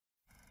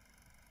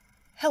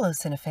Hello,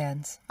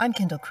 cinefans. I'm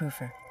Kendall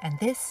Krufer, and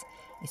this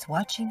is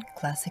Watching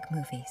Classic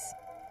Movies.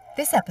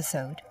 This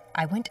episode,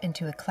 I went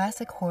into a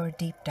classic horror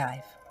deep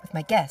dive with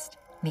my guest,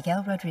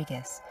 Miguel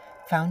Rodriguez,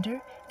 founder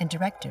and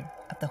director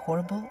of the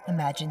Horrible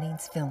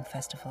Imaginings Film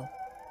Festival.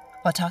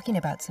 While talking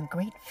about some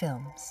great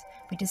films,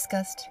 we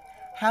discussed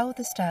how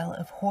the style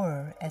of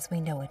horror as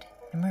we know it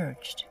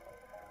emerged,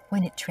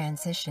 when it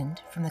transitioned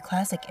from the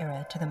classic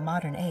era to the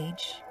modern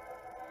age,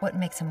 what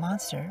makes a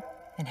monster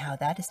and how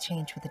that has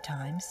changed with the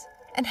times,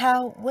 and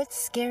how what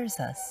scares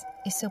us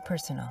is so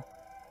personal.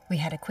 We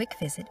had a quick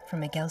visit from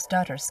Miguel's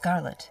daughter,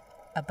 Scarlett,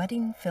 a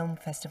budding film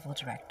festival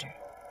director.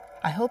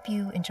 I hope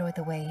you enjoy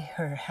the way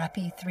her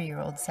happy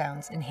 3-year-old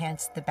sounds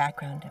enhanced the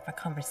background of our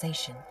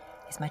conversation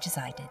as much as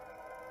I did.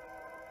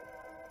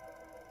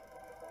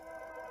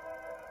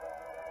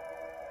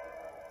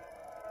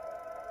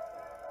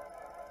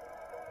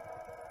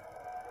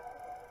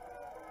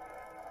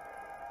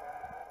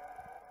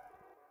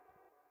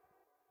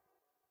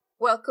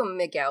 Welcome,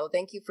 Miguel.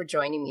 Thank you for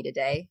joining me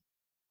today.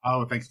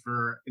 Oh, thanks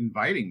for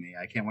inviting me.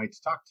 I can't wait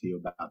to talk to you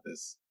about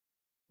this.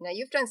 Now,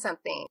 you've done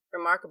something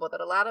remarkable that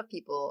a lot of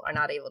people are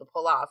not able to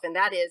pull off, and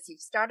that is you've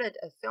started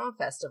a film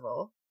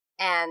festival,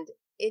 and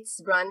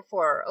it's run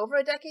for over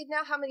a decade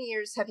now. How many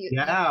years have you?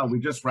 Yeah, we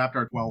just wrapped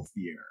our 12th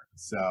year.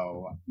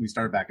 So we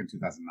started back in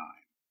 2009.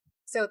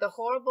 So the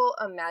Horrible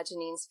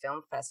Imaginings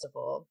Film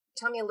Festival,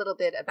 tell me a little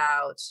bit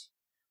about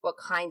what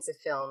kinds of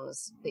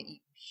films that you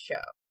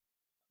show.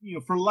 You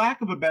know, for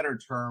lack of a better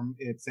term,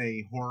 it's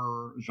a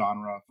horror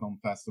genre film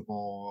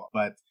festival,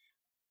 but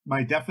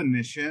my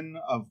definition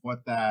of what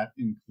that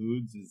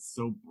includes is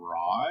so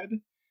broad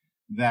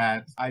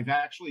that I've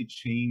actually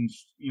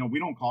changed. You know, we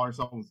don't call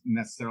ourselves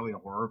necessarily a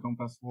horror film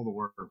festival. The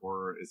word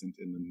horror isn't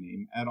in the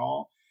name at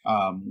all.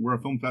 We're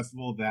a film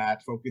festival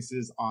that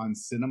focuses on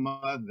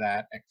cinema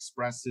that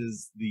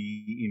expresses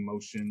the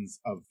emotions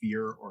of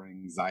fear or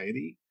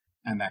anxiety.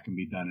 And that can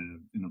be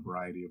done in a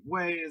variety of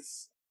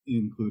ways,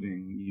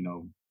 including, you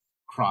know,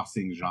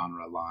 crossing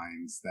genre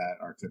lines that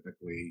are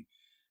typically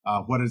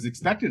what is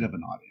expected of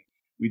an audience.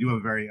 We do a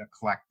very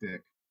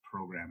eclectic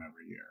program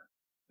every year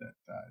that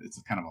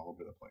it's kind of all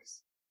over the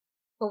place.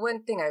 Well,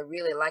 one thing I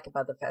really like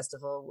about the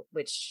festival,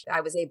 which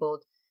I was able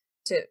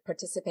to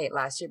participate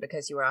last year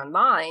because you were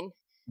online,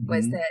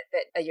 was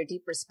that your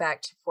deep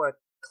respect for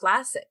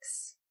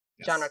classics,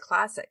 genre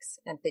classics,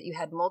 and that you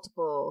had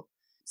multiple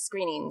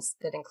screenings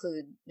that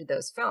include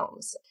those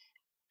films.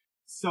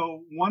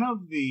 So one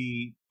of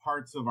the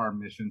parts of our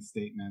mission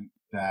statement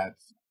that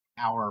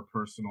our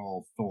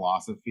personal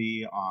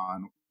philosophy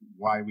on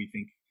why we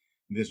think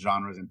this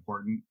genre is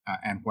important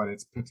and what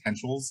its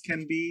potentials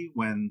can be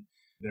when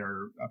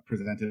they're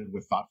presented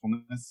with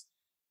thoughtfulness.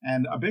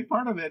 And a big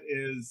part of it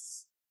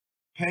is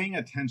paying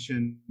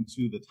attention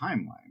to the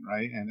timeline,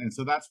 right? And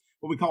so that's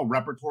what we call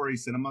repertory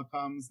cinema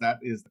comes. That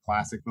is the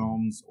classic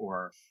films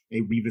or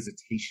a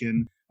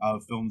revisitation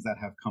of films that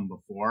have come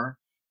before.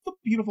 The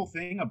beautiful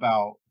thing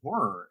about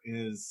horror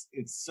is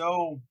it's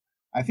so,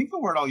 I think the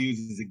word I'll use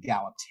is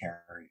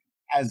egalitarian.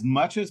 As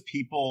much as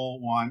people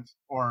want,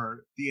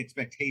 or the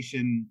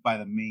expectation by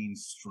the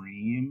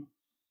mainstream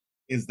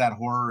is that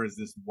horror is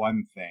this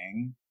one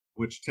thing,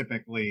 which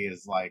typically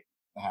is like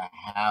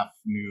half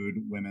nude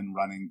women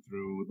running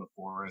through the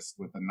forest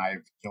with a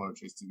knifed killer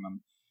chasing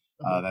them.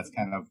 That's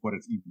kind of what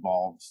it's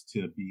evolved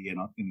to be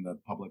in the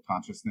public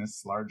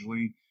consciousness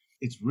largely.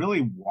 It's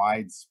really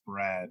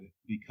widespread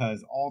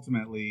because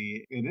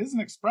ultimately it is an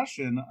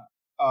expression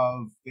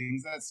of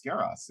things that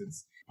scare us.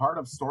 It's part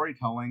of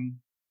storytelling.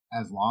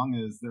 As long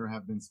as there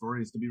have been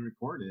stories to be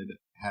recorded,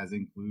 has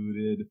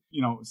included,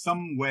 you know,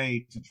 some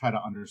way to try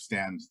to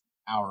understand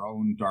our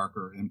own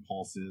darker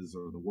impulses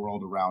or the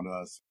world around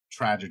us,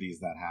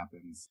 tragedies that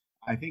happens.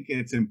 I think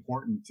it's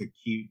important to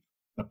keep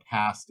the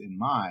past in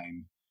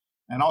mind.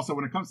 And also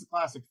when it comes to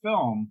classic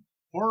film,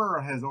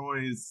 horror has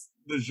always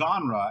the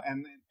genre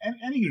and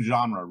any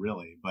genre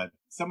really, but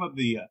some of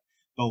the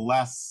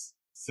less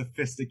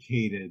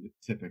sophisticated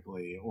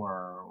typically,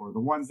 or the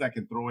ones that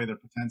can throw away their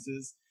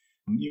pretenses,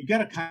 you get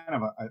a kind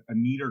of a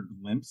neater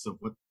glimpse of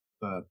what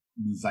the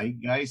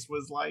zeitgeist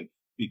was like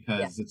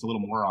because it's a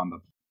little more on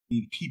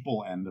the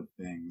people end of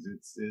things.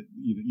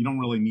 You don't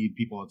really need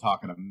people to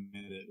talk in a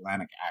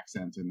mid-Atlantic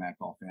accent and act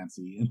all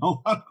fancy in a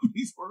lot of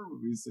these horror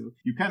movies. So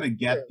you kind of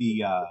get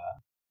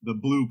the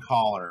blue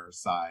collar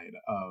side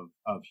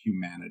of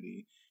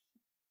humanity.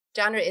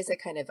 Genre is a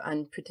kind of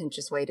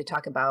unpretentious way to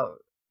talk about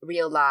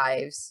real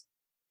lives.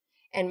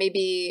 And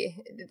maybe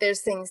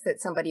there's things that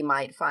somebody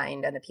might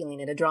find unappealing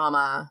in a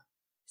drama,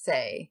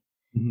 say,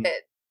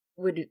 that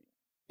would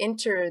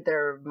enter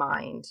their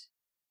mind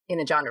in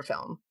a genre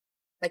film.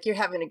 Like you're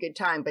having a good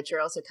time, but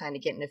you're also kind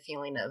of getting a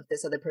feeling of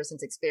this other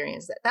person's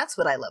experience. That's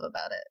what I love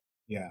about it.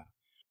 Yeah.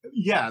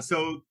 Yeah.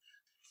 So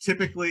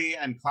typically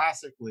and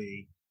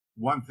classically,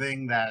 one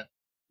thing that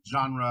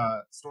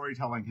genre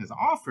storytelling has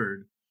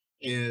offered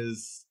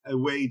is a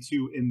way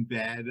to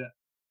embed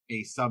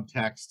a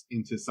subtext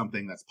into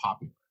something that's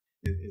popular,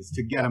 is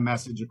to get a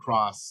message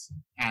across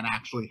and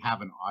actually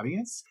have an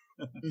audience.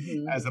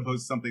 as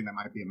opposed to something that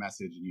might be a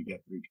message and you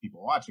get 3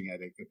 people watching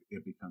it,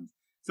 it becomes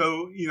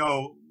so,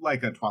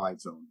 like a Twilight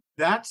Zone.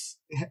 That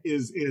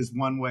is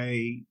one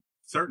way,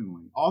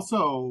 certainly.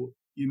 Also,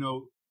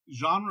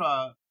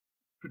 genre,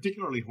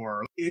 particularly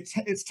horror,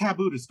 it's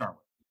taboo to start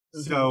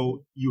with.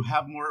 So you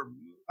have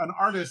an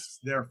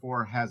artist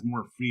therefore has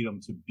more freedom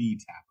to be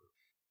taboo.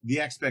 The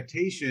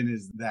expectation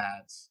is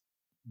that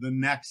the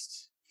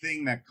next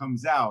thing that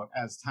comes out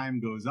as time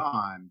goes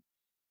on,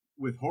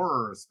 with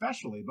horror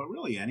especially, but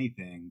really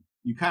anything,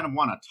 you kind of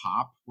want to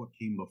top what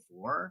came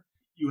before.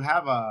 You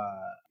have a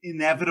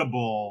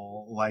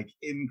inevitable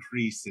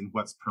increase in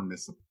what's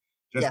permissible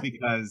just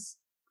because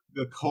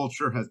the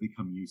culture has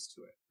become used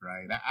to it,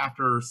 right?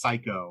 After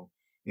Psycho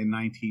in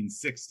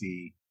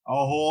 1960, a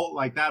whole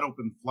that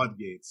opened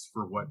floodgates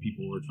for what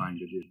people were trying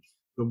to do.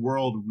 The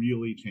world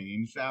really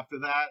changed after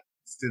that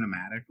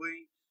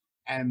cinematically,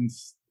 and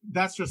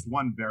that's just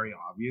one very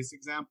obvious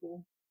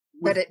example.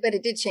 But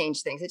it did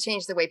change things. It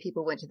changed the way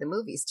people went to the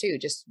movies too,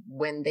 just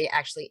when they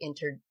actually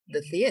entered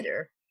the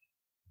theater.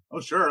 Oh,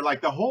 sure.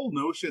 The whole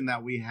notion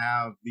that we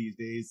have these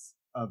days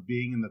of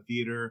being in the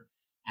theater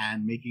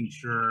and making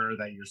sure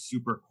that you're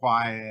super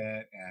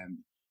quiet and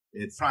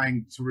it's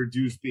trying to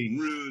reduce being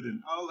rude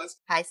and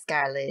Hi,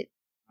 Scarlett.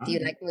 Do you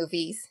like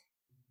movies?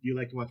 Do you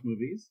like to watch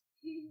movies?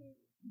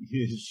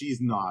 She's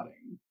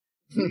nodding.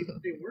 You need to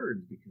say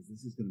words because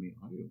this is going to be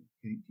audio.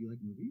 Do you like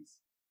movies?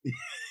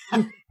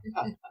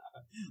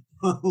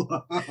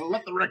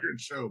 Let the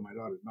record show my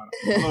daughter's not.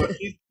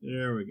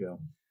 There we go.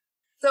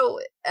 So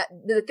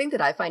the thing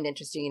that I find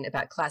interesting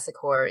about classic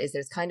horror is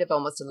there's kind of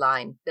almost a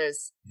line.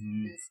 There's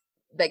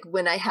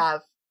when I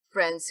have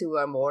friends who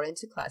are more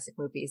into classic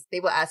movies, they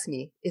will ask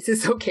me, is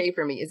this okay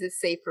for me? Is it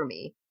safe for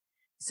me?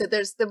 So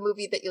there's the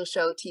movie that you'll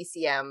show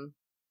TCM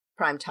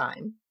prime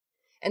time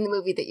and the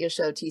movie that you'll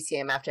show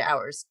TCM after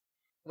hours.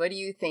 What do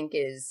you think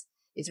is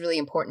really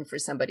important for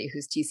somebody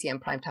who's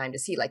TCM prime time to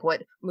see?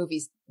 What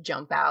movies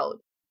jump out?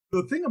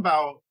 The thing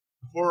about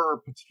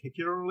horror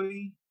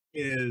particularly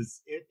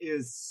is it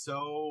is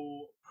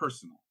so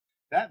personal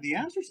that the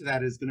answer to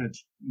that is going to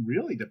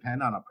really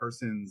depend on a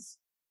person's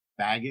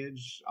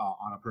baggage,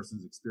 on a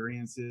person's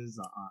experiences,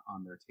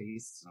 on their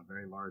tastes in a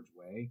very large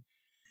way.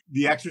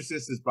 The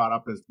Exorcist is brought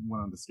up as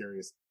one of the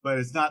scariest, but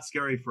it's not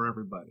scary for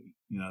everybody.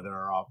 There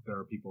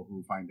are people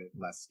who find it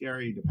less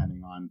scary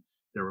depending on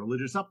their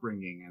religious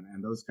upbringing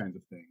and those kinds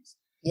of things.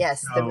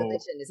 Yes, the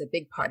religion is a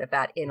big part of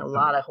that in a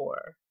lot of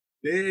horror.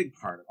 Big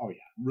part of,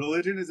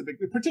 religion is a big,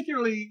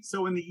 particularly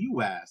so in the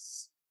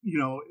US,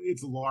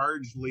 it's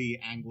largely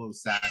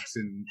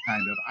Anglo-Saxon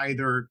kind of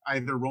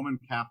either Roman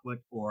Catholic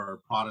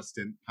or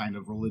Protestant kind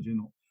of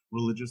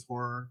religious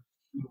horror.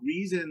 The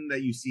reason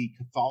that you see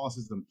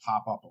Catholicism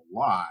pop up a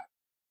lot,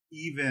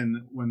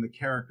 even when the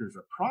characters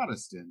are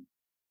Protestant,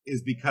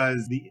 is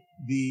because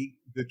the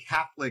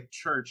Catholic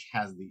Church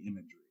has the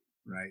imagery,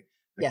 right?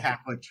 The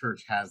Catholic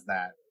Church has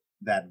that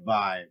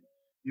vibe.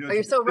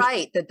 You're so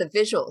right that the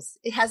visuals,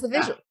 it has the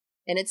visual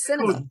and it's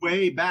cinema. It goes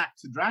way back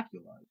to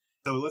Dracula.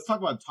 So let's talk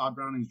about Todd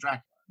Browning's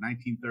Dracula,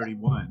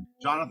 1931.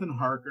 Jonathan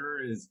Harker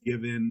is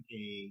given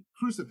a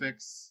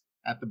crucifix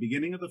at the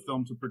beginning of the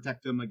film to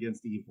protect him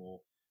against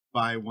evil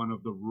by one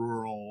of the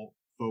rural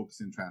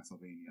folks in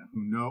Transylvania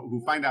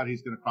who find out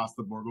he's going to cross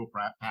the Borgo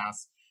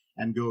Pass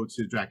and go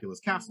to Dracula's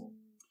castle.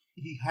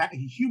 He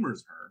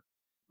humors her,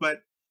 but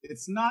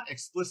it's not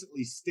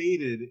explicitly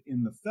stated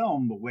in the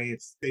film the way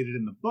it's stated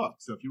in the book.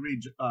 So if you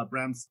read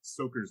Bram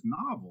Stoker's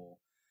novel,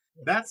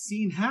 that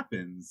scene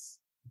happens,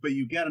 but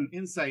you get an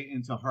insight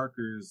into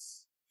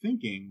Harker's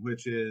thinking,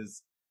 which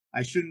is,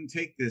 I shouldn't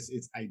take this,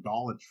 it's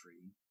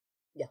idolatry.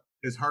 Yeah.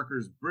 Because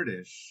Harker's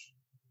British,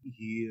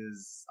 he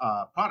is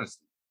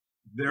Protestant.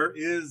 There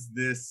is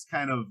this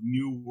kind of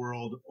new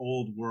world,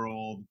 old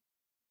world,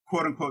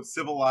 quote unquote,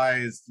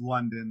 civilized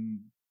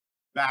London,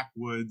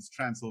 backwoods,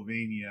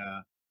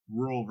 Transylvania,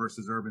 rural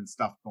versus urban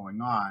stuff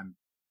going on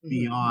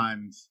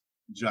beyond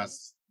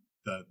just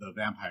the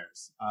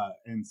vampires.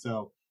 And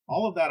so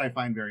all of that I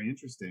find very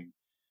interesting.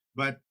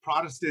 But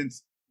Protestant,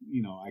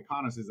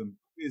 iconoclasm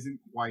isn't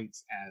quite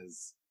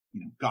as,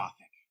 Gothic.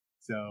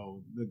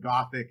 So the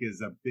Gothic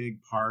is a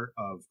big part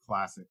of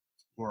classic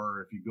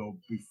horror. If you go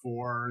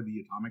before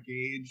the atomic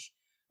age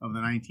of the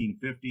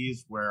 1950s,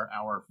 where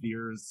our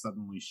fears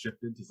suddenly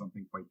shifted to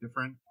something quite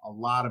different, a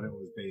lot of it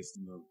was based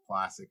in the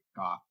classic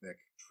Gothic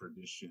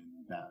tradition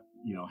that,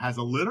 has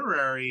a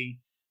literary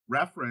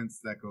reference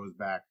that goes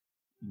back,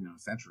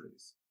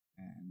 centuries.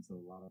 And so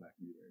a lot of that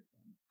can be very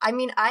fun. I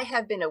mean, I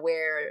have been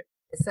aware,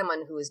 as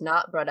someone who is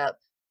not brought up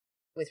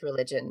with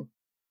religion,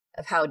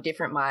 of how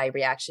different my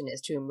reaction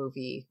is to a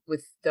movie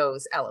with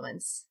those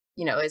elements.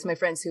 As my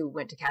friends who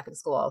went to Catholic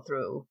school all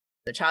through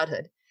their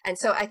childhood. And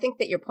so I think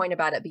that your point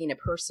about it being a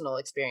personal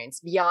experience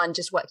beyond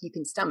just what you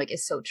can stomach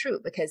is so true,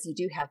 because you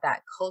do have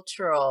that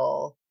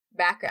cultural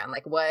background.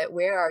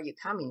 Where are you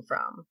coming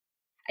from?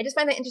 I just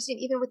find that interesting,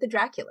 even with the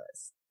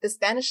Draculas, the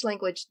Spanish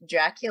language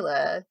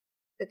Dracula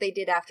that they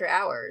did after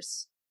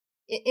hours.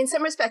 In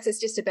some respects, it's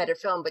just a better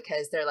film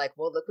because they're like,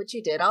 well, look what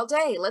you did all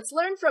day. Let's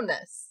learn from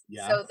this.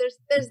 Yeah. So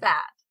there's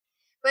that.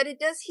 But it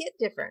does hit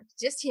different.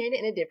 Just hearing it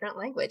in a different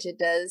language, it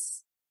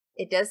does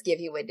give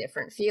you a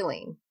different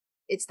feeling.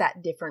 It's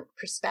that different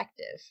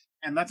perspective.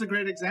 And that's a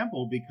great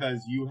example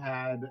because you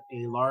had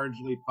a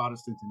largely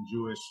Protestant and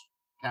Jewish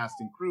cast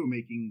and crew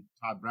making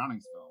Todd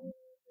Browning's film.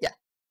 Yeah.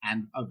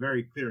 And a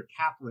very clear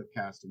Catholic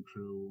cast and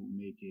crew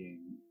making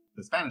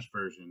the Spanish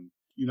version.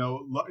 You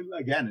know,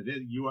 again,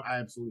 I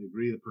absolutely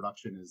agree. The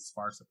production is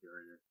far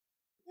superior.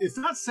 It's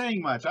not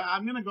saying much.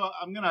 I'm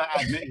gonna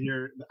admit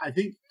here, I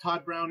think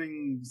Todd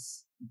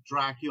Browning's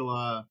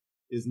Dracula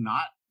is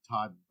not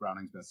Todd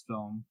Browning's best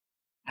film.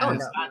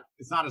 And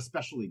it's not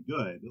especially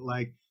good.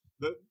 Like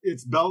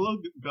it's Bela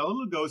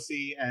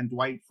Lugosi and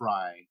Dwight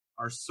Frye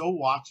are so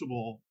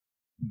watchable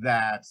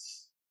that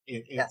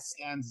it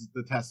stands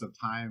the test of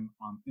time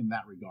in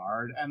that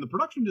regard. And the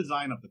production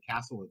design of the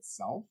castle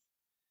itself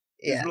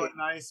is really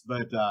nice,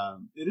 but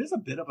it is a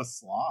bit of a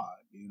slog,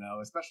 you know,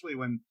 especially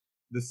when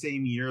the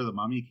same year The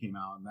Mummy came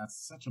out, and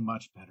that's such a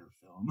much better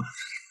film.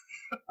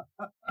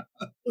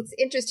 It's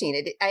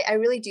interesting. I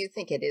really do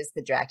think it is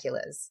the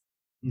Draculas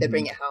that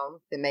bring it home,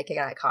 that make it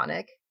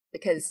iconic,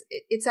 because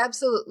it's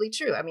absolutely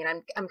true. I mean,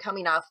 I'm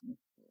coming off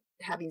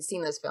having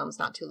seen those films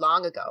not too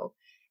long ago,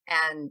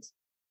 and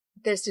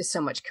there's just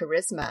so much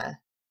charisma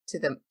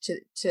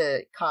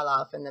to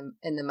Karloff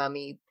and the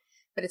Mummy,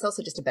 but it's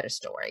also just a better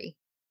story,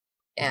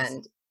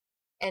 and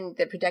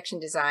the production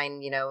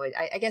design. You know,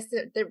 I guess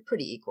they're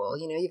pretty equal.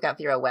 You know, you've got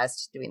Vera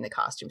West doing the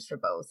costumes for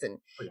both, and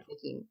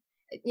making,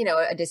 you know,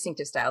 a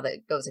distinctive style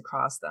that goes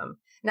across them.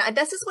 Now,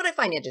 this is what I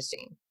find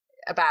interesting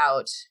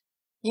about.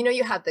 You know,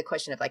 you have the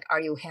question of like, are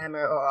you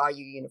Hammer or are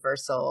you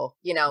Universal?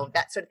 You know,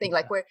 that sort of thing,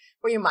 like where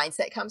your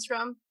mindset comes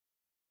from.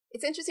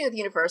 It's interesting with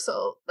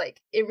Universal,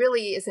 like it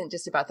really isn't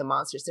just about the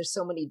monsters. There's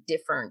so many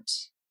different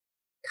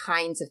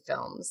kinds of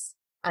films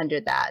under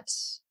that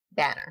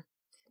banner.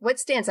 What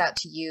stands out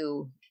to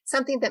you?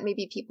 Something that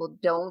maybe people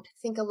don't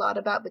think a lot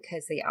about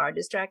because they are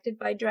distracted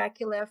by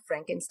Dracula,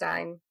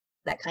 Frankenstein,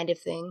 that kind of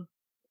thing.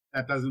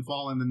 That doesn't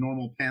fall in the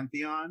normal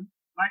pantheon.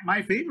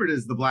 My favorite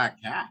is The Black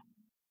Cat.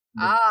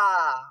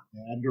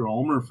 The Edgar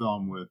Ulmer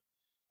film with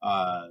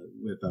Bela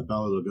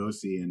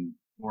Lugosi and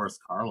Boris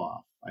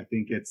Karloff. I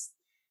think it's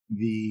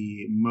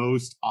the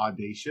most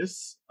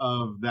audacious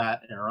of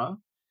that era,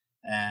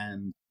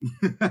 and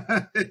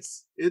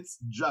it's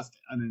just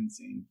an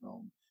insane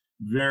film.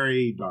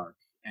 Very dark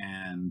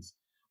and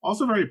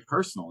also very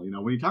personal. You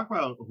know, when you talk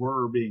about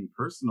horror being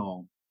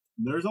personal,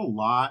 there's a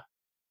lot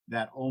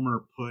that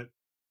Ulmer put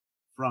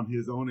from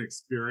his own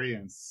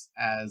experience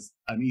as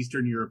an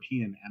Eastern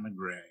European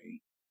emigre,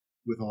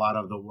 with a lot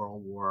of the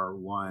World War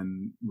I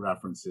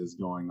references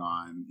going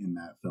on in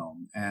that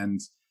film. And,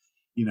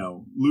 you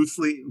know,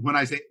 loosely, when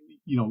I say,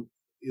 you know,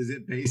 is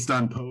it based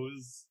on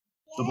Poe's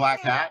The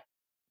Black Cat?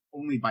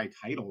 Only by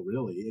title,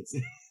 really.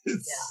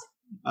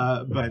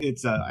 But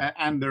it's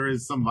and there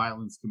is some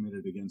violence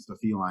committed against a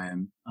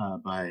feline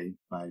by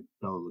Bela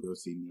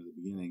Lugosi near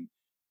the beginning.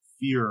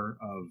 Fear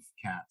of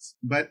cats.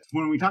 But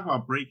when we talk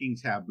about breaking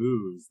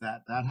taboos,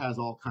 that has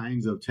all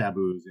kinds of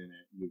taboos in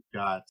it. You've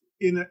got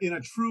in a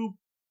true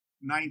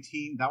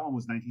that one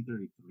was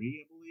 1933,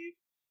 I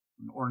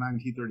believe, or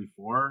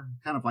 1934,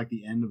 kind of like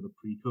the end of the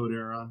pre-code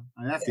era.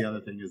 And that's the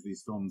other thing, is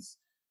these films,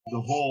 the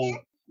whole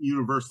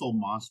universal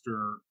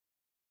monster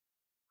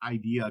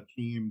idea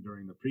came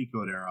during the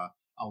pre-code era.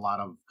 A lot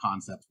of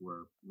concepts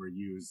were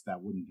used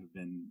that wouldn't have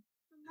been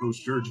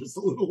kosher just a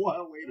little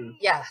while later.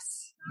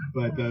 Yes.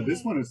 But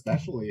this one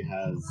especially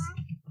has,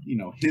 you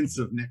know, hints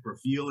of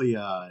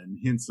necrophilia and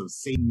hints of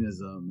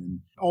Satanism. And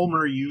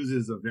Ulmer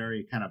uses a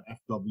very kind of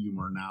F.W.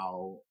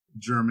 Murnau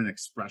German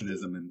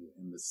expressionism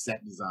in the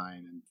set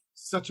design, and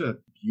such a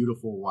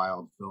beautiful,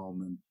 wild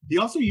film. And he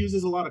also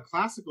uses a lot of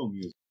classical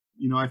music.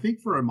 You know, I think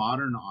for a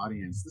modern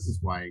audience, this is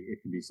why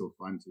it can be so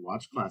fun to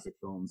watch classic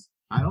films.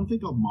 I don't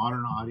think a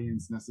modern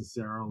audience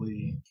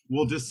necessarily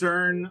will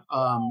discern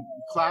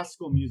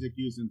classical music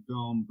used in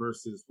film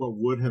versus what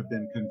would have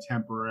been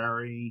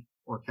contemporary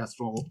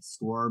orchestral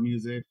score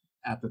music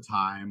at the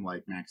time,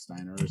 like Max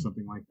Steiner or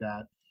something like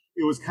that.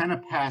 It was kind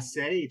of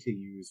passé to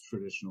use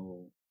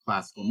traditional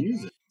classical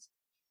music.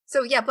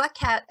 So yeah, Black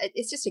Cat,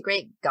 it's just a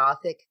great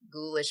gothic,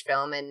 ghoulish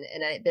film, and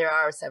there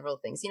are several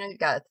things. You know, you've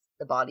got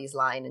the bodies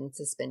lying in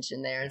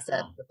suspension there instead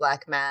of the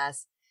black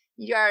mass.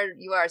 You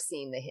are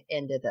seeing the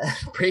end of the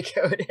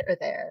pre-code era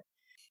there.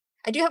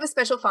 I do have a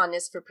special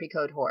fondness for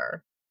pre-code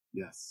horror.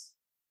 Yes.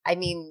 I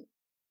mean,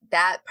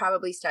 that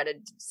probably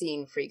started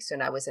seeing Freaks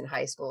when I was in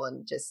high school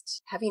and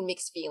just having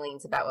mixed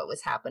feelings about what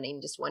was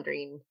happening, just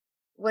wondering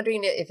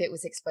if it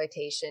was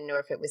exploitation or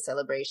if it was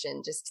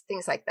celebration, just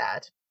things like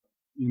that.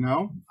 You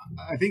know,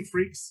 I think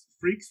Freaks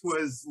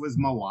was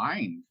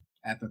maligned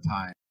at the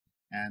time,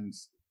 and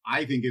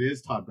I think it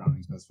is Todd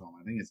Browning's best film.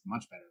 I think it's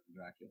much better than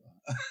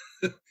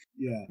Dracula.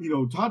 Yeah, you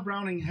know, Todd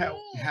Browning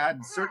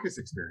had circus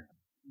experience.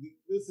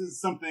 This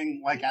is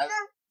something like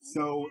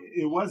so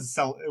it was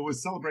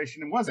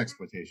celebration. It was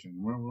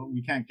exploitation.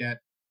 We can't get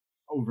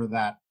over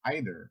that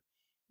either.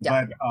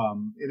 Yeah. But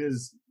it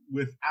is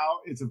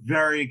it's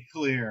very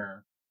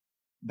clear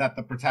that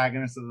the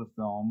protagonists of the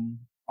film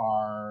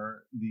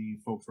are the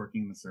folks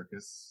working in the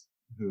circus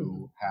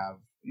who have,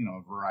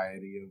 a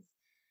variety of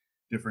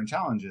different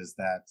challenges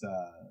that,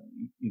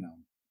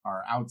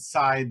 are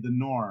outside the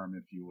norm,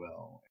 if you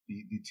will.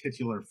 The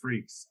titular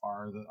freaks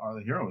are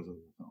the heroes of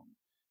the film.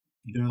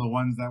 They're the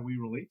ones that we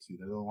relate to.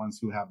 They're the ones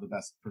who have the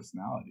best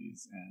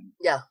personalities. And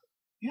yeah,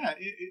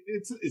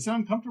 it's an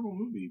uncomfortable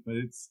movie, but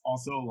it's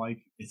also like,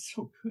 it's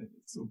so good.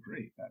 It's so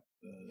great that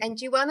and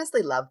you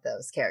honestly love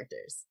those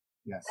characters.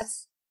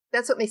 Yes.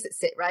 That's what makes it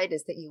sit right,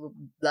 is that you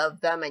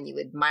love them and you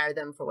admire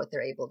them for what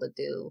they're able to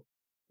do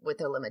with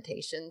their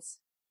limitations.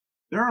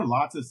 There are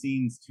lots of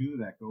scenes too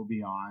that go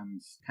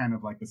beyond kind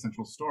of like the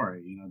central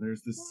story.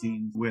 There's this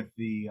scene with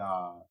the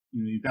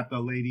you've got the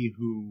lady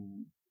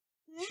who,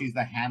 she's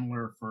the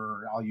handler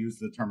for, I'll use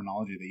the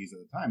terminology they use at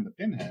the time, the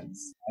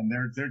pinheads. And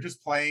they're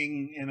just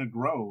playing in a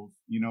grove,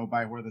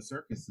 by where the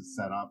circus is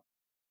set up.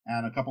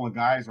 And a couple of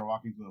guys are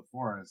walking through the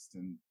forest,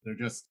 and they're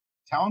just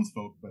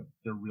townsfolk, but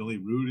they're really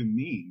rude and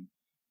mean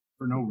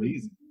for no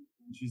reason.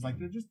 And she's like,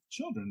 they're just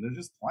children. They're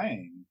just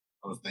playing.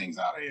 Those things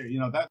out of here.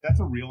 That's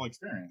a real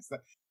experience.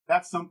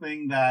 That's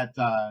something that,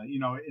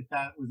 if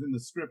that was in the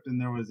script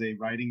and there was a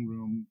writing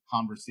room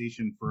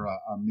conversation for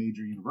a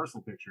major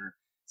Universal picture,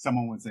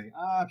 someone would say,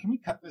 can we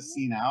cut this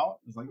scene out?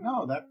 It's like,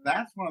 no,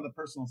 that's one of the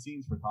personal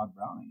scenes for Todd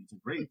Browning. It's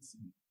a great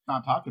scene. It's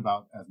not talked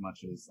about as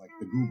much as like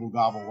the Google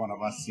Gobble One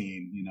of Us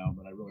scene,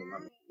 but I really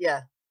love it.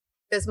 Yeah.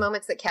 There's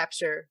moments that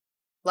capture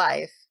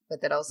life,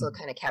 but that also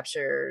kind of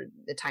capture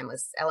the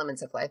timeless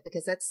elements of life,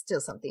 because that's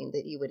still something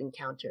that you would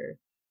encounter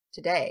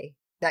today,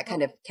 that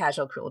kind of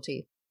casual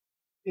cruelty.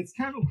 It's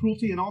casual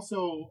cruelty, and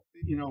also,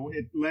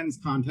 it lends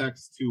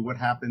context to what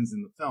happens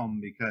in the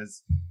film,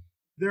 because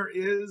there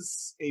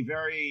is a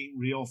very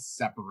real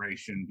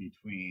separation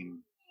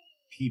between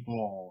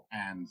people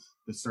and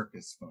the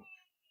circus folk,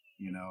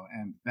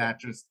 and that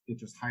just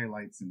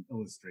highlights and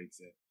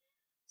illustrates it.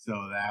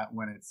 So that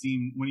when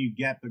you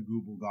get the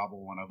Google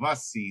Gobble One of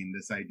Us scene,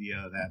 this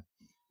idea that,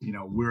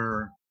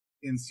 we're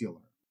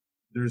insular.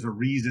 There's a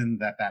reason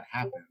that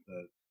happened.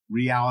 The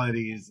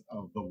realities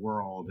of the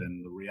world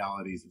and the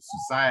realities of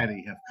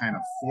society have kind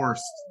of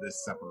forced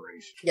this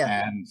separation.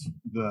 Yeah. And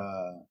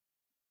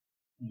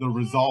the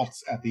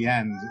results at the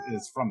end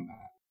is from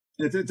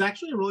that. It's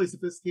actually a really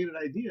sophisticated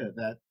idea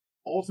that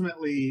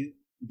ultimately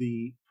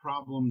the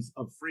problems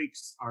of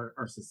freaks are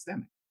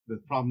systemic. The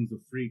problems of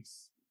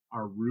freaks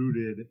are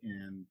rooted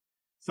in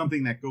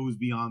something that goes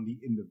beyond the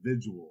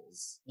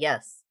individuals.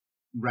 Yes.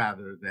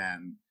 Rather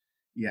than,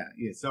 yeah.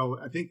 So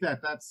I think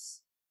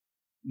that's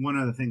one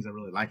of the things I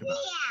really like about it.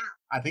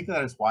 I think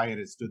that is why it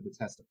has stood the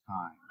test of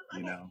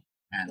time,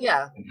 and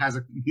has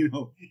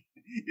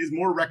is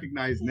more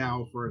recognized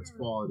now for its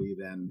quality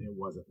than it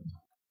was at the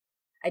time.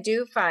 I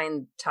do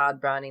find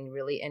Todd Browning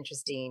really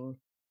interesting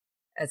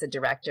as a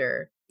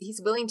director.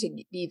 He's willing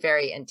to be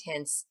very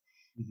intense.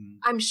 Mm-hmm.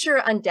 I'm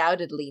sure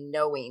undoubtedly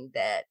knowing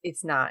that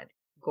it's not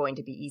going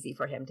to be easy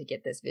for him to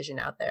get this vision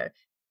out there.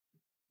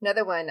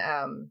 Another one,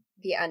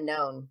 The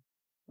Unknown,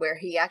 where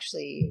he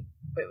actually,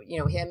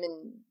 him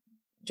and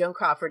Joan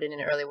Crawford in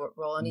an early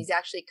role, and he's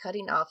actually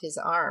cutting off his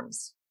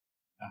arms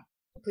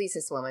to please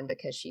this woman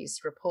because she's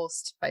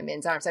repulsed by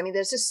men's arms. I mean,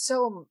 there's just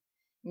so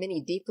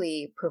many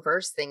deeply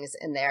perverse things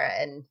in there.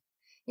 And,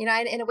 in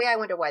a way, I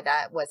wonder why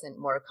that wasn't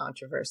more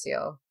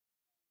controversial.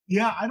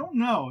 Yeah, I don't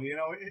know.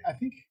 I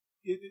think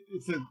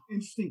it's an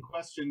interesting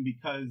question,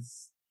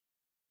 because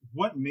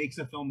what makes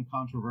a film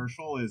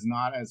controversial is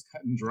not as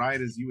cut and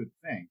dried as you would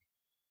think.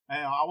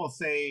 And I will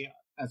say,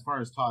 as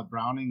far as Todd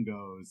Browning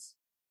goes,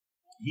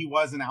 he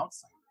was an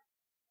outsider,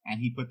 and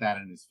he put that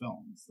in his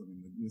films. I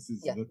mean, this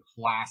is the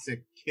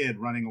classic kid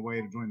running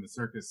away to join the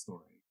circus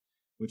story,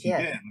 which he did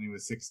when he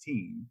was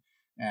 16.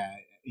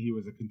 He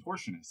was a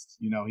contortionist.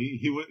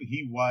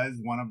 He was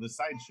one of the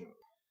sideshows.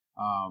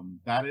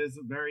 That is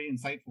a very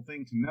insightful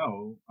thing to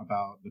know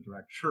about the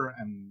director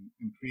and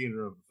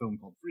creator of a film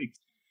called Freaks,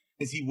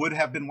 is he would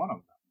have been one of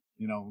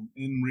them,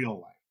 in real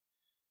life.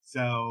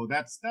 So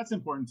that's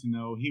important to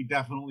know. He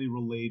definitely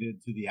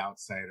related to the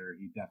outsider.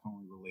 He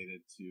definitely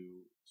related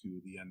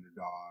to the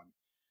underdog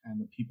and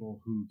the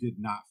people who did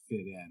not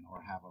fit in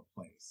or have a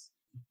place.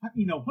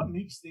 What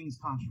makes things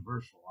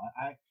controversial?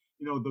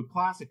 The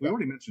classic, we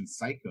already mentioned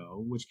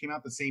Psycho, which came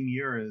out the same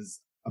year as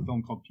a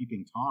film called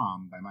Peeping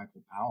Tom by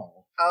Michael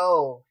Powell.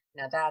 Oh,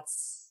 now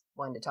that's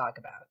one to talk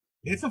about.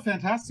 It's a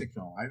fantastic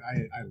film.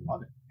 I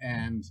love it.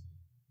 And,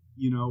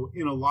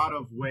 in a lot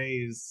of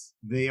ways,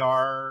 they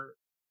are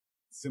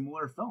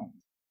similar films.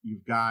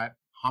 You've got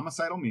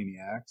homicidal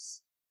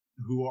maniacs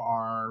who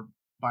are,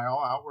 by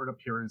all outward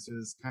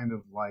appearances, kind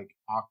of like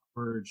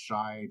awkward,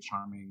 shy,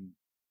 charming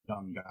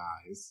young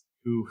guys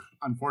who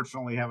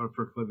unfortunately have a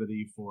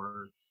proclivity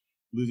for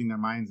losing their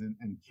minds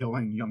and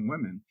killing young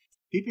women.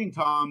 Peeping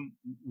Tom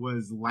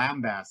was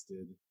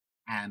lambasted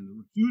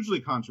and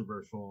hugely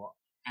controversial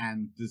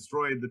and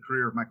destroyed the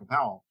career of Michael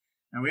Powell.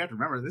 And we have to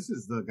remember, this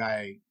is the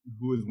guy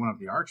who was one of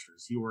the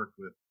Archers. He worked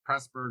with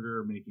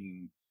Pressburger,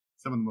 making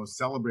some of the most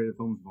celebrated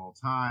films of all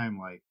time,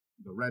 like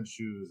The Red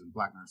Shoes and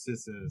Black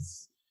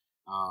Narcissus.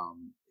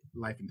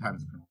 Life and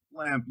Times of Colonel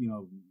Blimp, Meaning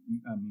of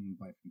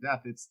Life and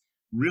Death. It's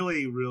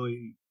really,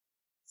 really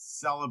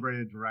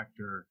celebrated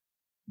director,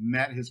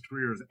 met his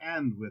career's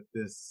end with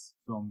this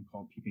film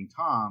called Peeping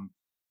Tom.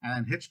 And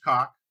then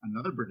Hitchcock,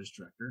 another British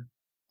director,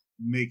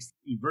 makes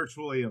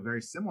virtually a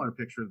very similar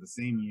picture the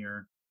same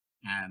year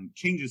and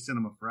changes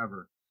cinema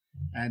forever.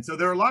 And so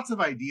there are lots of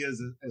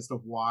ideas as to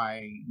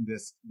why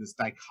this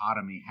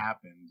dichotomy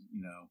happened.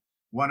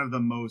 One of the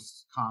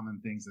most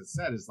common things that's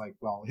said is like,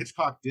 well,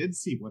 Hitchcock did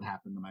see what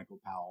happened to Michael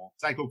Powell.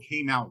 Psycho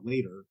came out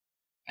later,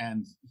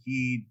 and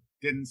he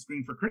didn't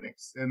screen for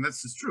critics. And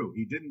this is true.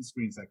 He didn't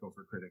screen Psycho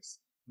for critics.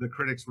 The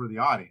critics were the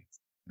audience.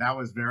 That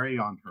was very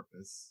on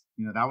purpose.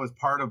 That was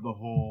part of the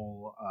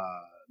whole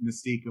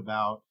mystique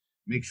about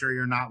make sure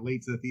you're not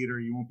late to the theater,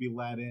 you won't be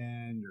let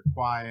in, you're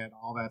quiet,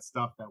 all that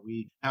stuff that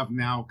we have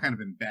now kind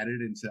of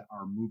embedded into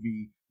our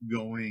movie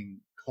going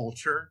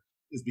culture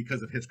is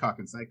because of Hitchcock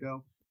and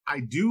Psycho.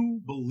 I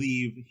do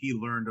believe he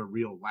learned a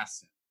real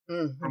lesson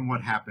from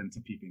what happened to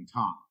Peeping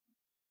Tom.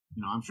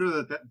 I'm sure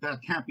that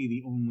can't be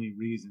the only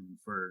reason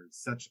for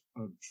such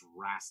a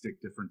drastic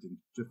difference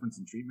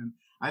in treatment.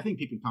 I think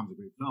Peeping Tom's a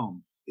great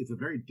film. It's a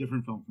very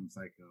different film from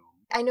Psycho.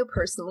 I know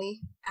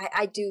personally,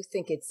 I do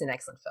think it's an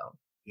excellent film.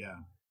 Yeah.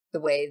 The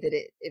way that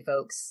it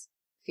evokes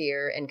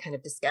fear and kind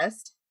of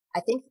disgust. I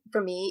think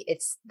for me,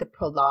 it's the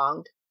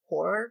prolonged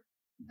horror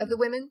of the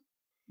women.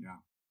 Yeah.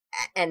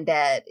 And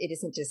that it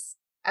isn't just,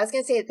 I was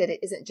going to say that it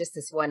isn't just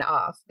this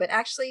one-off, but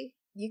actually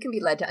you can be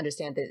led to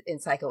understand that in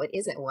Psycho it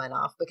isn't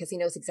one-off because he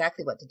knows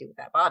exactly what to do with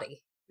that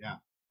body. Yeah.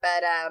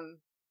 But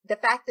the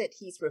fact that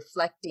he's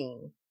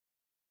reflecting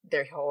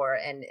their horror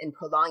and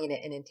prolonging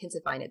it and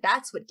intensifying it,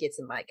 that's what gets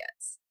in my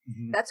guts.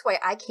 Mm-hmm. That's why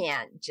I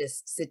can't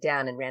just sit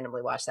down and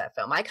randomly watch that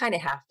film. I kind of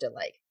have to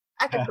I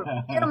have to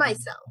prepare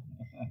myself.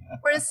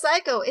 Whereas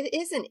Psycho, it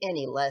isn't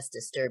any less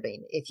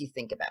disturbing if you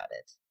think about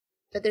it.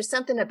 But there's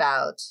something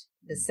about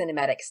the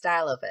cinematic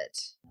style of it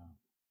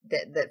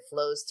that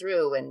flows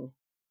through. And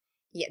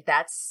yeah,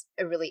 that's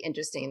a really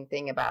interesting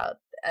thing about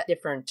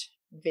different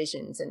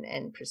visions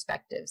and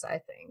perspectives, I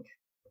think.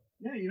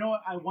 Yeah,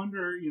 I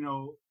wonder,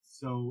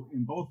 so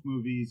in both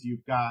movies,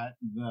 you've got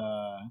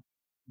the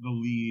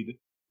lead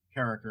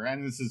character,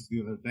 and this is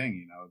the other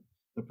thing,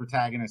 the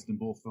protagonist in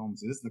both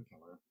films is the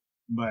killer,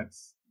 but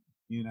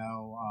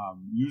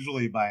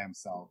usually by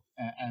himself,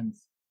 and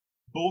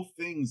both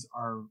things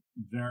are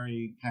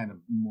very kind of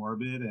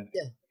morbid and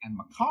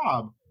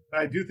macabre. But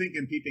I do think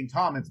in Peeping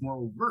Tom it's more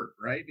overt,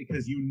 right?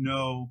 Because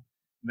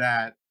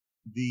that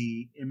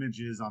the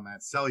images on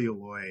that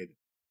celluloid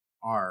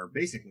are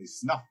basically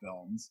snuff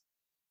films,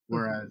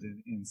 whereas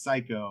in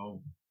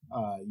Psycho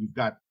you've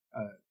got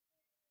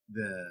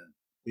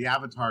the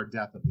avatar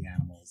death of the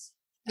animals,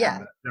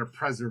 and their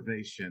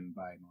preservation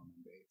by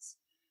Norman Bates.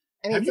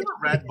 Have you ever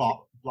read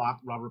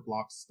Robert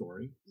Bloch's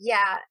story?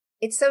 Yeah,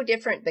 it's so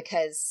different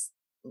because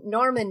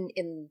Norman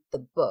in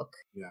the book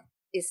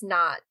is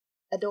not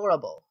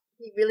adorable.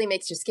 He really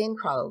makes your skin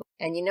crawl,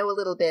 and you know a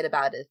little bit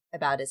about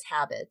his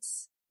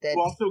habits. You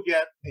also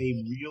get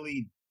a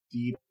really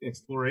deep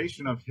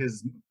exploration of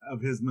his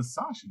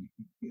misogyny.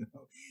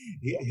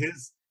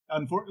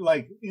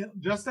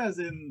 Just as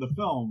in the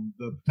film,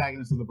 the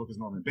protagonist of the book is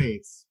Norman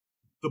Bates.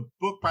 The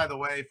book, by the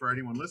way, for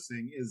anyone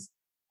listening, is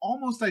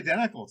almost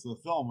identical to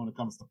the film when it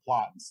comes to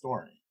plot and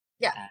story.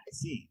 Yeah, and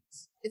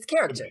scenes. It's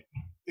character.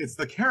 It's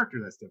the character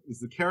that's different.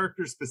 It's the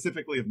character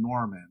specifically of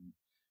Norman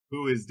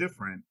who is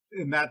different,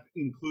 and that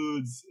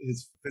includes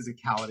his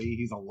physicality.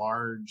 He's a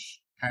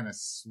large, kind of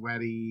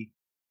sweaty,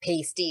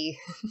 pasty,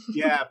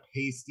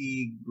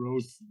 pasty,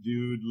 gross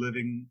dude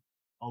living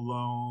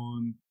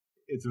alone.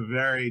 It's a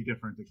very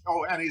different.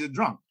 Oh, and he's a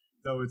drunk,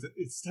 so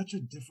it's such a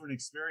different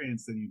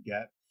experience than you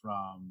get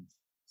from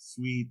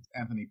sweet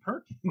Anthony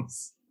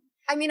Perkins.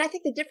 I mean, I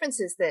think the difference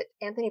is that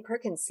Anthony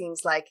Perkins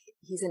seems like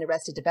he's in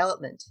Arrested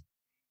Development.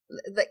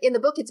 In the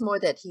book, it's more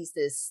that he's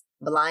this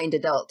blind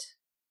adult.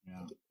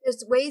 Yeah.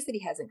 There's ways that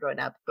he hasn't grown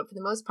up, but for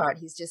the most part,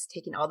 he's just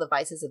taking all the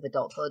vices of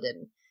adulthood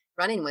and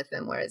running with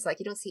them, whereas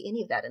you don't see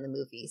any of that in the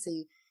movie. So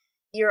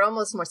you're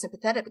almost more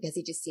sympathetic because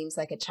he just seems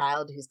like a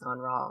child who's gone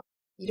wrong.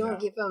 You don't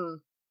give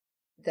him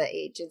the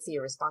agency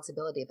or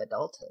responsibility of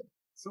adulthood.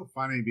 So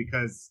funny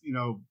because,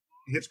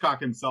 Hitchcock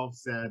himself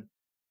said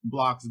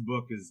Bloch's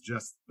book is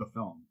just the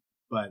film,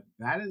 but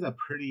that is a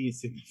pretty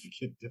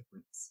significant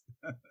difference.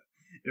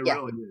 It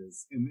really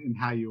is in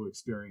how you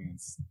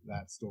experience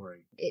that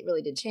story. It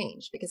really did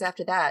change because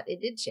after that, it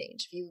did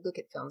change. If you look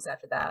at films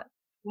after that.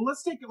 Well,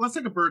 let's take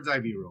a bird's eye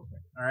view real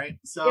quick. All right.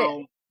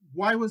 So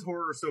why was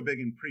horror so big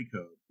in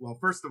pre-code? Well,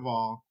 first of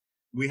all,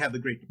 we had the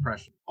Great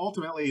Depression.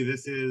 Ultimately,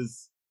 this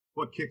is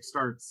what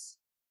kickstarts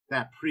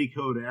that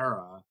pre-code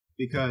era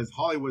because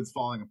Hollywood's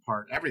falling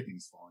apart.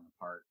 Everything's falling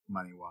apart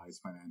money-wise,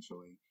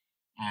 financially.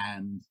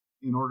 And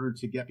in order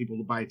to get people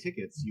to buy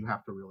tickets, you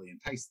have to really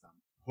entice them.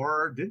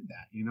 Horror did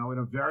that, in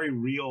a very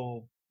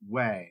real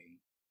way.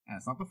 And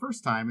it's not the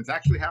first time. It's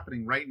actually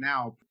happening right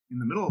now in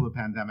the middle of the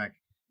pandemic.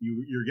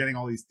 You're getting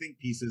all these think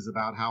pieces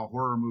about how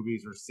horror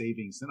movies are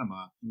saving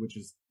cinema, which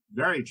is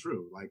very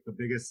true. Like the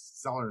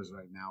biggest sellers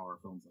right now are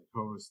films like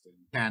Host and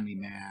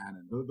Candyman,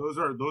 and those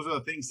are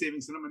the things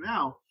saving cinema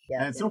now. Yeah.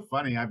 And it's so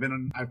funny. I've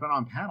been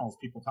on panels.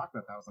 People talk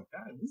about that. I was like,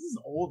 God, this is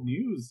old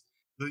news.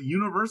 The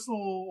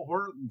Universal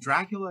horror,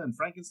 Dracula and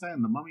Frankenstein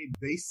and the Mummy,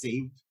 they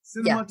saved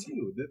cinema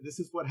too. This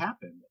is what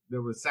happened.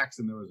 There was sex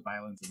and there was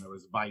violence and there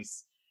was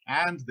vice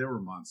and there were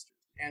monsters.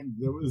 And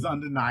it was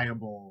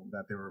undeniable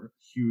that they were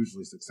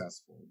hugely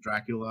successful.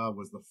 Dracula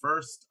was the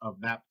first of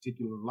that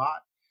particular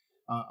lot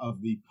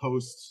of the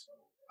post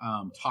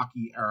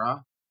talkie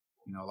era.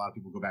 You know, a lot of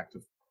people go back to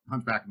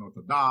Hunchback of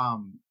Notre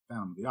Dame,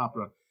 Phantom of the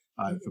Opera,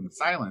 from the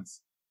silence.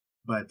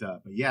 But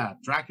yeah,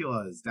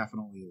 Dracula is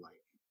definitely like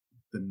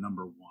the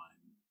number one.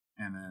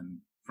 And then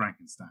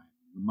Frankenstein,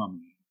 The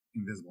Mummy,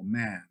 Invisible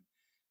Man,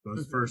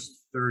 those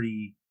first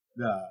 30,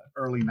 the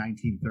early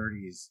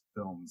 1930s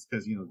films,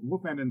 because, you know,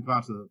 Wolfman didn't come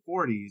out to the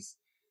 40s.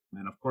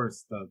 And of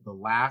course, the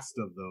last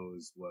of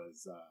those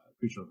was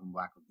Creature from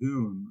Black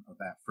Lagoon, of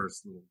that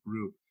first little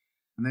group.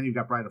 And then you've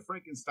got Bride of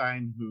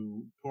Frankenstein,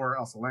 who poor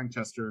Elsa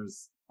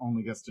Lanchester's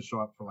only gets to show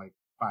up for like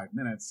 5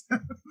 minutes.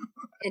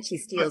 And she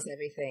steals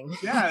everything.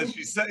 Yeah,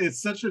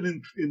 it's such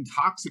an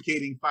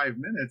intoxicating 5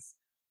 minutes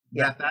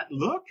that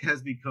look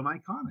has become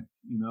iconic.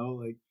 You know,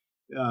 like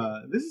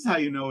this is how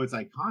you know it's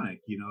iconic.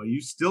 You know,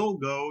 you still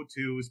go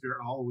to Spirit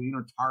Halloween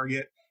or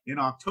Target in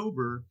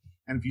October,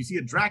 and if you see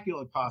a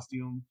Dracula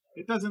costume,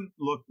 it doesn't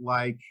look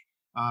like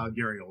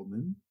Gary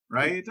Oldman,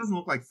 right? It doesn't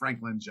look like Frank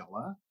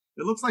Langella.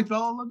 It looks like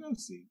Bela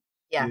Lugosi.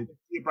 Yeah. If you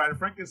see a Bride of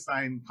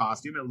Frankenstein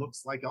costume, it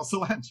looks like Elsa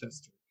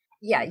Lanchester.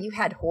 Yeah, you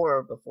had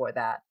horror before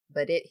that,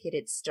 but it hit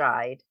its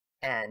stride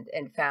and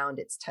found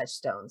its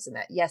touchstones in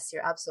that. Yes,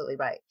 you're absolutely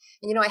right.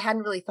 And, you know, I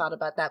hadn't really thought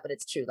about that, but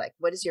it's true. Like,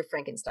 what is your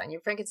Frankenstein? Your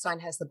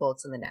Frankenstein has the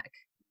bolts in the neck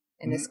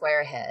and the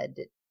square head.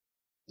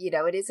 You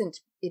know, it isn't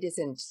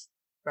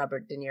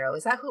Robert De Niro.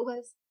 Is that who it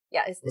was?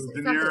 Yeah, it's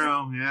De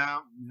Niro. Yeah,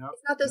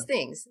 it's not those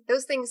things.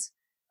 Those things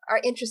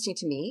are interesting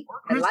to me.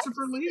 Or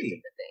Christopher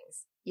Lee.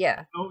 Things.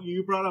 Yeah. Oh,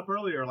 you brought up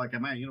earlier, like,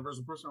 am I a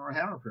Universal person or a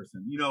Hammer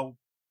person? You know,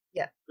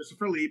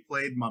 Christopher Lee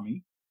played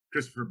Mummy.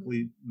 Christopher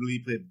Lee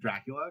played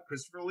Dracula.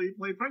 Christopher Lee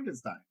played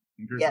Frankenstein.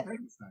 And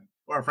Frankenstein,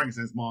 or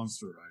Frankenstein's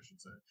monster, I should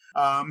say.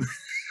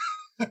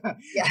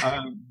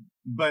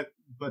 But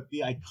the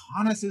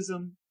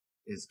iconicism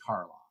is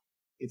Karloff.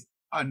 It's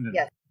undeniable.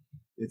 Yes.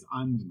 It's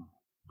undeniable.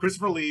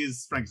 Christopher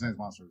Lee's Frankenstein's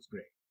monster is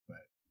great, but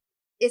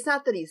it's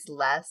not that he's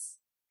less.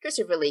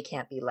 Christopher Lee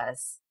can't be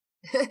less,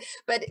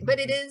 but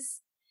it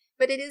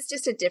is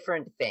just a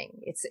different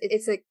thing.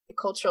 It's a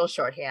cultural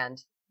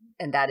shorthand,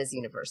 and that is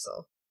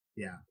Universal.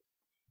 Yeah.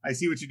 I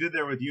see what you did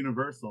there with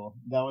Universal.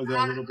 That was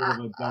a little bit of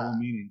a double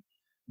meaning.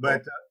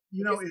 But,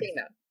 you know, it's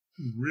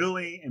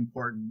really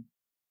important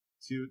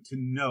to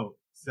note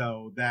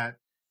so that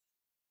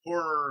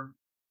horror,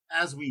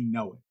 as we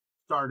know it,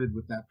 started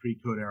with that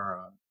pre-code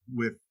era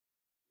with,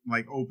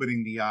 like,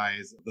 opening the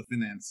eyes of the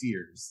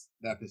financiers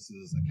that this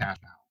is a cash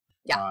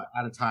cow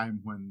at a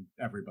time when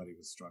everybody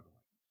was struggling.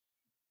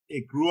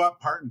 It grew up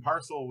part and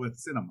parcel with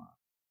cinema.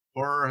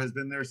 Horror has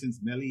been there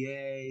since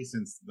Méliès,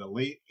 since the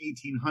late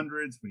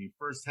 1800s, when you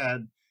first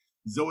had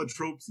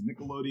zoetropes and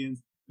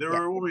Nickelodeons. There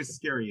were always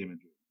scary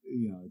imagery.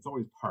 You know, it's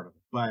always part of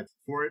it. But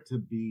for it to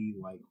be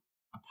like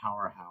a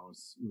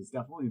powerhouse was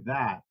definitely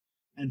that.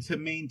 And to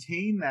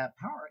maintain that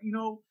power, you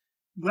know,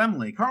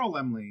 Carl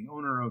Laemmle,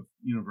 owner of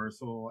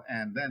Universal,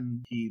 and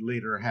then he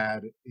later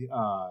had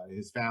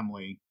his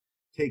family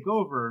take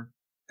over,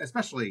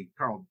 especially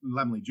Carl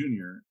Laemmle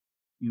Jr.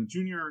 You know,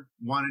 Jr.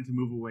 wanted to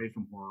move away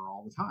from horror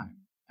all the time,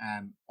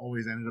 and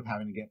always ended up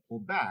having to get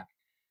pulled back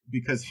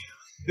because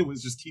it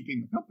was just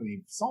keeping the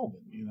company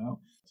solvent, you know?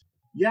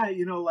 Yeah,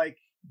 you know, like,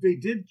 they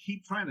did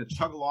keep trying to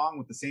chug along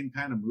with the same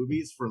kind of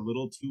movies for a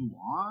little too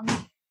long.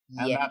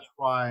 And that's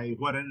why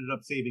what ended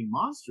up saving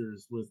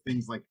Monsters was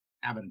things like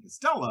Abbott and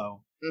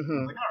Costello. Like,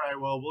 all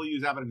right, well, we'll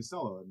use Abbott and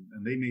Costello.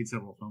 And they made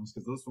several films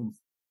because those films,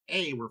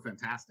 A, were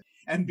fantastic,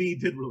 and B,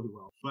 did really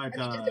well. But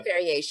the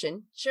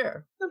variation,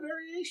 sure. The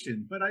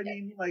variation. But I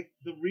mean, like,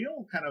 the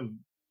real kind of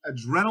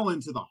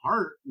adrenaline to the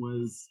heart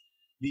was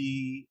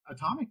the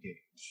Atomic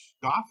Age.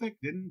 Gothic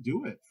didn't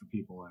do it for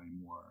people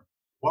anymore.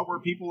 What were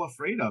people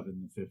afraid of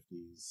in the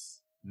 50s?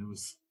 It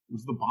was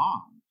the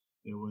bomb.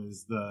 It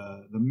was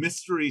the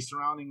mystery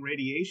surrounding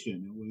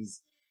radiation. It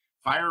was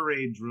fire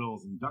raid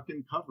drills and duck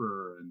and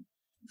cover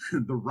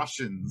and the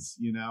Russians,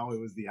 you know, it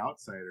was the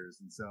outsiders.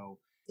 And so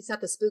it's not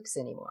the spooks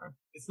anymore.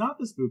 It's not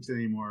the spooks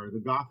anymore. The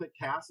Gothic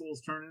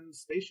castles turn into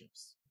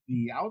spaceships.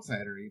 The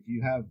Outsider, if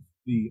you have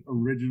the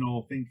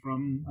original Think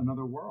from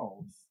Another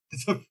World,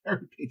 it's a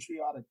very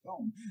patriotic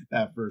film,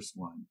 that first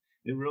one.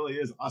 It really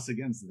is us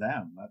against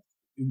them. That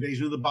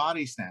Invasion of the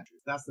Body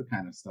Snatchers. That's the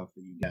kind of stuff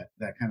that you get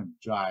that kind of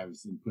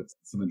jives and puts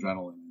some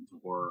adrenaline into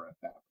horror at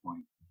that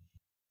point.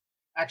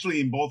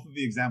 Actually, in both of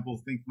the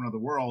examples, Think from Another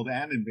World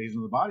and Invasion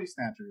of the Body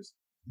Snatchers,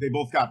 they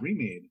both got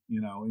remade. You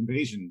know,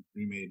 Invasion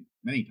remade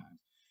many times.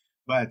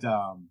 But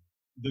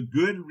the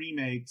good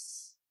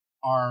remakes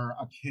are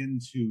akin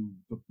to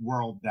the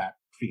world that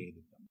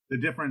created them. The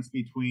difference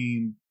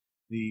between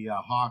the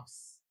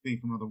Hawks Thing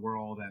from Another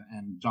World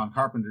and John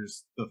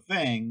Carpenter's The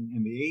Thing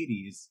in the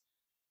 80s,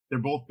 they're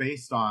both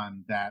based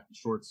on that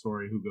short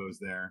story, Who Goes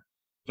There.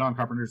 John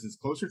Carpenter's is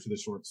closer to the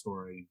short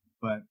story,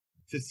 but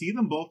to see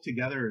them both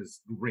together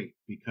is great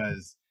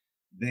because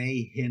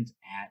they hint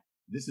at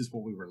this is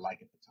what we were like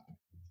at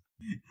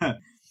the time.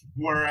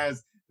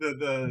 Whereas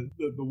the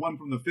one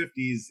from the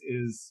 50s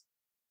is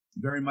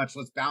very much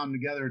let's bound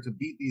together to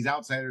beat these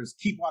outsiders,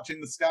 keep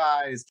watching the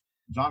skies.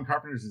 John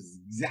Carpenter's is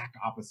the exact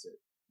opposite.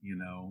 You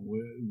know,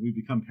 we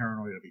become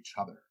paranoid of each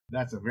other.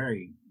 That's a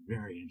very,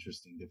 very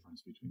interesting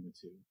difference between the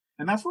two.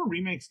 And that's where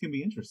remakes can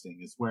be interesting,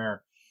 is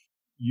where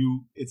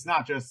it's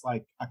not just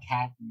like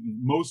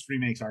most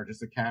remakes are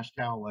just a cash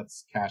cow,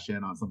 let's cash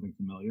in on something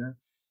familiar.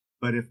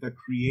 But if the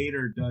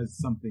creator does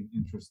something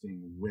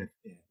interesting with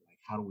it, like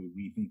how do we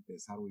rethink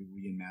this? How do we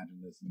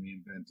reimagine this and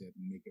reinvent it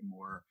and make it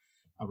more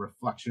a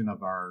reflection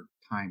of our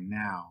time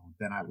now,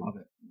 then I love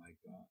it. Like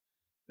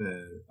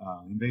the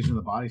Invasion of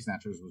the Body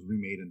Snatchers was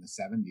remade in the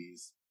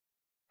 70s.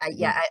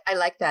 I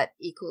like that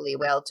equally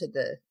well to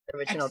the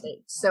original.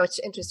 So it's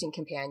interesting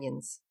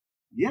companions.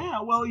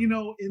 Yeah, well, you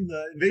know, in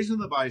the Invasion of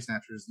the Body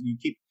Snatchers,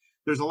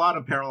 there's a lot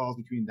of parallels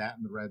between that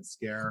and the Red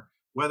Scare.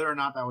 Whether or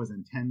not that was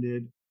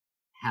intended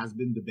has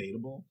been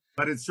debatable,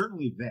 but it's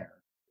certainly there.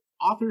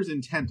 Author's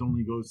intent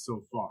only goes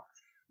so far.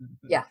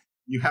 Yeah.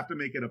 You have to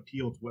make it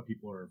appeal to what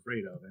people are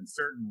afraid of. And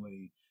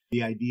certainly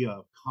the idea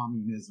of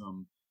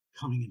communism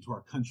coming into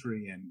our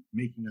country and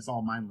making us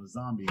all mindless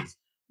zombies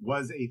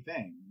was a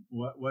thing,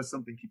 was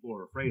something people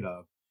were afraid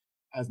of.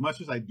 As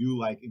much as I do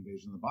like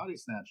Invasion of the Body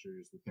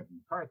Snatchers with Kevin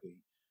McCarthy,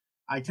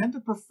 I tend to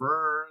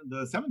prefer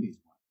the 70s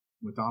one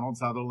with Donald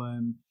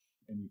Sutherland.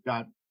 And you've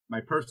got my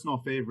personal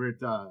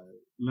favorite,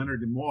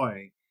 Leonard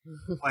Nimoy,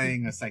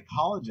 playing a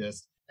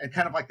psychologist, and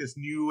kind of like this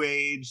new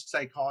age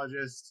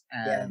psychologist.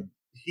 And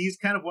he's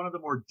kind of one of the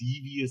more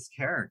devious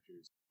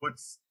characters.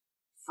 What's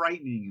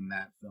frightening in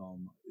that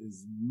film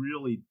is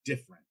really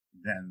different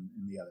than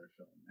in the other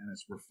film. And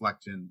it's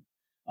reflection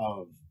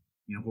of,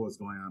 you know, what was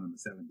going on in the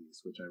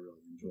 70s, which I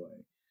really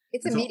enjoy.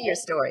 It's a meteor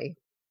story.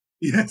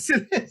 Yes,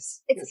 it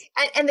is.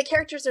 And the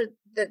characters are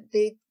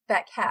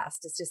that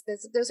cast. It's just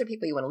those are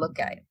people you want to look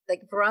at.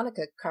 Like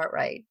Veronica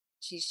Cartwright,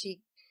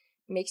 she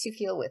makes you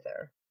feel with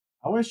her.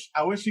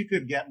 I wish you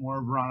could get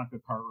more Veronica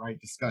Cartwright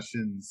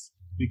discussions,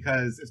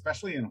 because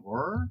especially in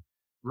horror,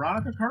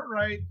 Veronica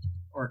Cartwright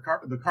or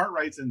the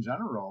Cartwrights in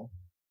general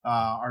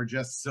are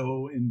just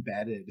so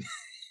embedded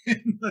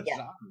in the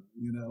genre.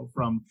 You know,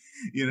 from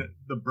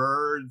the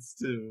Birds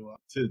to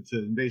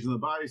Invasion of the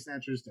Body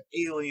Snatchers to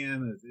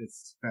Alien.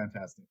 It's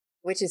fantastic.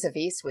 Witches of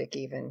Eastwick,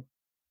 even.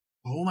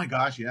 Oh my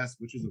gosh, yes,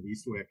 Witches of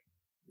Eastwick.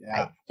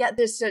 Yeah,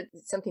 There's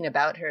something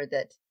about her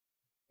that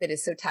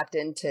is so tapped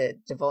into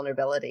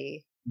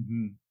vulnerability.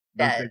 Mm-hmm.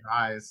 Those big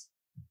eyes.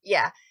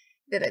 Yeah,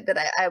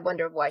 that I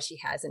wonder why she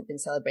hasn't been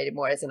celebrated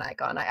more as an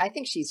icon. I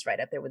think she's right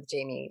up there with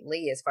Jamie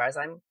Lee as far as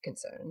I'm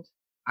concerned.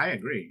 I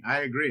agree.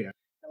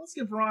 Let's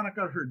give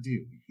Veronica her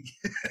due.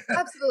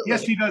 Absolutely.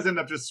 Yes, she does end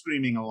up just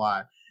screaming a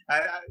lot.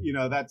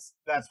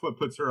 That's what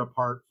puts her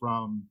apart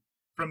from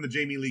the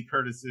Jamie Lee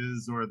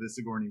Curtises or the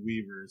Sigourney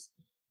Weavers.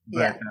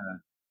 But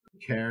who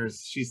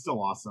cares? She's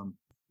still awesome.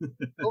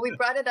 Well, we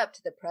brought it up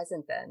to the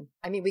present then.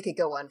 I mean, we could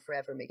go on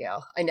forever,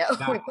 Miguel. I know.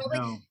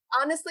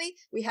 Honestly,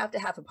 we have to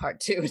have a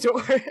part 2 to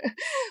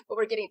what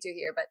we're getting to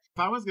here. But if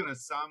I was going to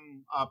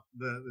sum up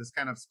this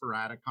kind of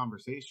sporadic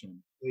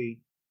conversation,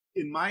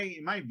 in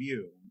my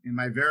view, in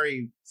my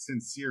very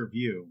sincere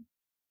view,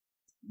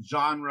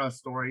 genre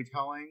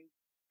storytelling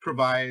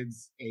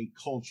provides a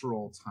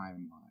cultural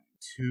timeline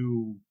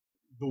to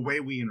the way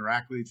we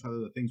interact with each other,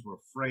 the things we're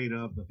afraid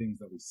of, the things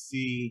that we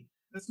see.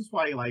 This is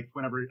why, like,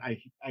 whenever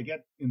I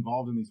get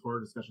involved in these horror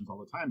discussions all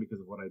the time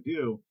because of what I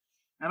do,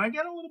 and I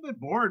get a little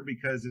bit bored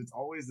because it's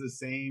always the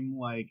same,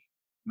 like,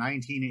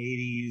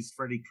 1980s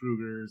Freddy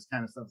Krueger's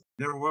kind of stuff.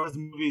 There was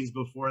movies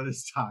before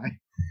this time,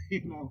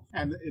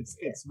 and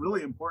it's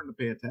really important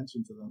to pay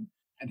attention to them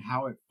and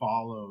how it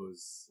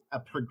follows a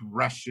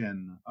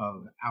progression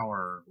of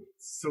our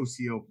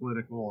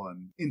socio-political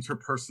and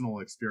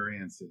interpersonal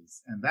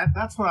experiences. And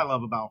that's what I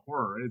love about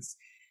horror.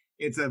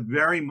 It's a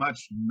very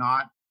much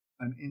not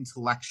an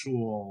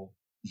intellectual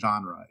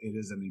genre. It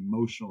is an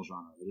emotional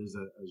genre. It is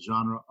a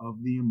genre of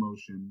the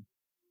emotion,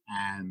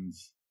 and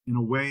in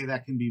a way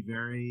that can be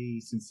very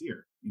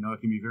sincere.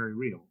 It can be very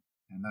real,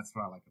 and that's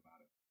what I like about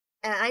it.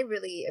 And I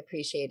really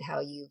appreciate how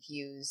you've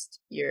used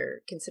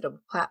your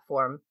considerable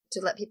platform to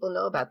let people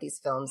know about these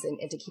films and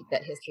to keep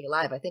that history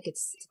alive. I think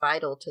it's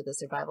vital to the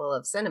survival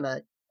of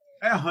cinema.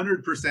 I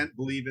 100%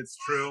 believe it's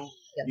true.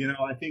 Yeah.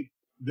 I think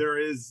there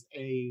is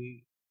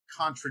a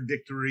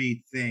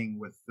contradictory thing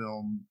with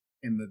film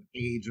in the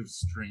age of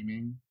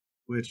streaming,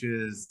 which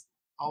is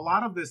a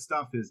lot of this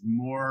stuff is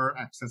more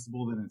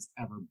accessible than it's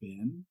ever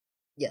been,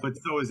 but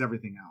so is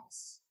everything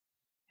else.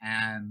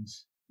 And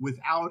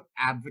without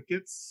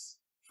advocates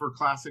for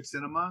classic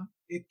cinema,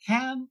 it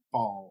can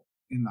fall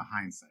in the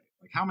hindsight.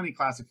 Like, how many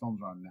classic films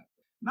are on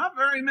Netflix? Not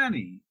very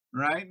many,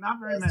 right?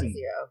 Not very many.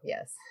 Zero,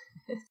 yes.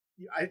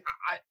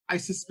 I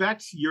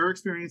suspect your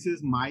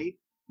experiences might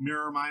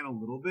mirror mine a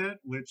little bit,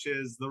 which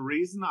is the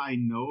reason I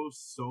know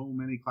so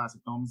many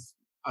classic films,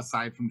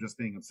 aside from just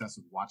being obsessed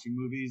with watching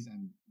movies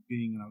and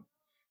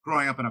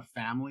growing up in a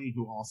family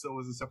who also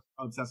was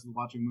obsessed with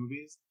watching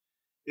movies,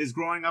 is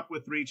growing up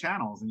with 3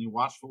 channels and you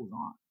watched what was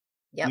on.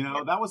 Yep. You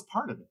know, that was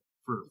part of it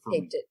for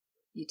me.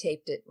 You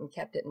taped it and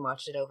kept it and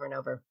watched it over and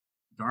over.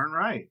 Darn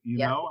right. You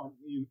know,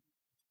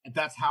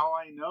 that's how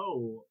I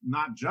know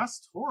not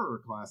just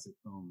horror classic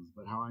films,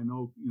 but how I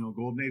know,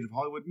 golden age of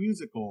Hollywood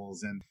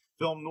musicals and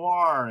film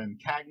noir and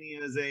Cagney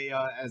as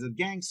a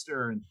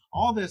gangster and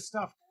all this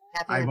stuff.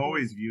 I've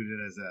always viewed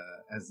it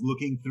as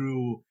looking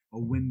through a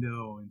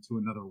window into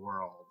another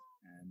world.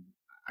 And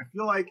I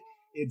feel like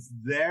it's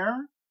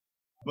there,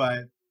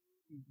 but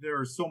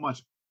there's so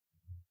much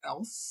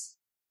else,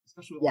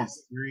 especially with all the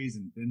series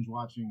and binge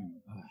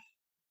watching and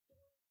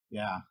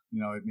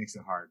it makes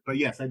it hard. But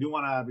yes, I do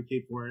want to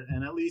advocate for it.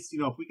 And at least,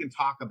 if we can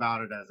talk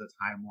about it as a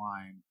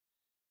timeline,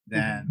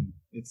 then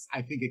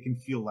I think it can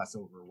feel less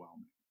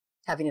overwhelming.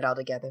 Having it all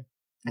together.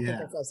 I think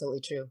that's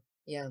absolutely true.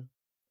 Yeah.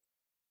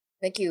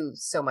 Thank you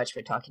so much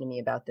for talking to me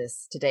about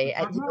this today.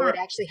 It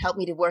actually helped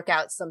me to work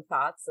out some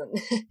thoughts. And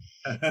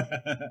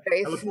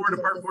I look forward to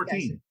part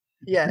 14.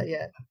 Yeah.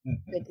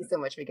 Thank you so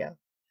much, Miguel.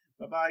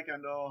 Bye-bye,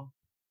 Kendall.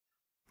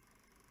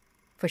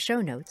 For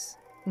show notes,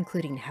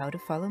 including how to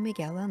follow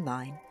Miguel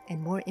online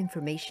and more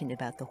information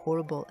about the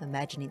Horrible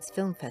Imaginings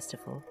Film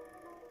Festival,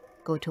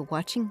 go to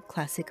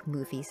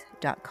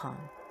watchingclassicmovies.com.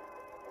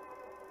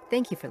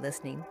 Thank you for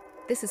listening.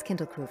 This is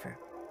Kendall Groover,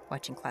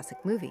 watching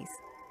classic movies.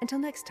 Until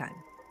next time.